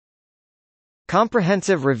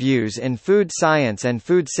Comprehensive Reviews in Food Science and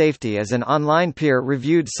Food Safety is an online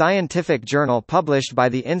peer-reviewed scientific journal published by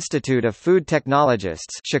the Institute of Food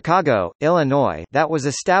Technologists, Chicago, Illinois, that was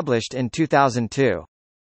established in 2002.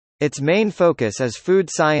 Its main focus is food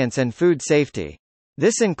science and food safety.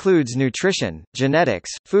 This includes nutrition, genetics,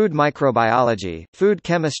 food microbiology, food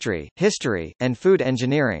chemistry, history, and food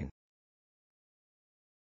engineering.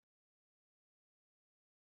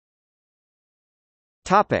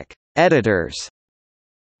 Topic: Editors.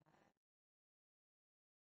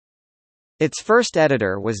 Its first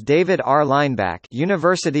editor was David R. Leinbach,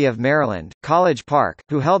 University of Maryland, College Park,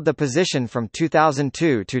 who held the position from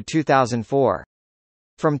 2002 to 2004.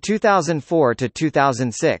 From 2004 to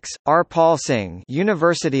 2006, R. Paul Singh,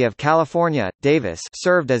 University of California, Davis,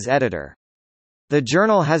 served as editor. The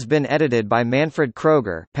journal has been edited by Manfred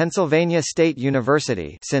Kroger, Pennsylvania State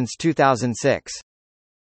University, since 2006.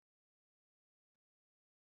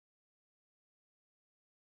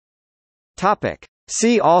 Topic: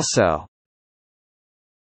 See also: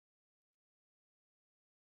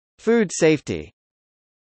 Food safety.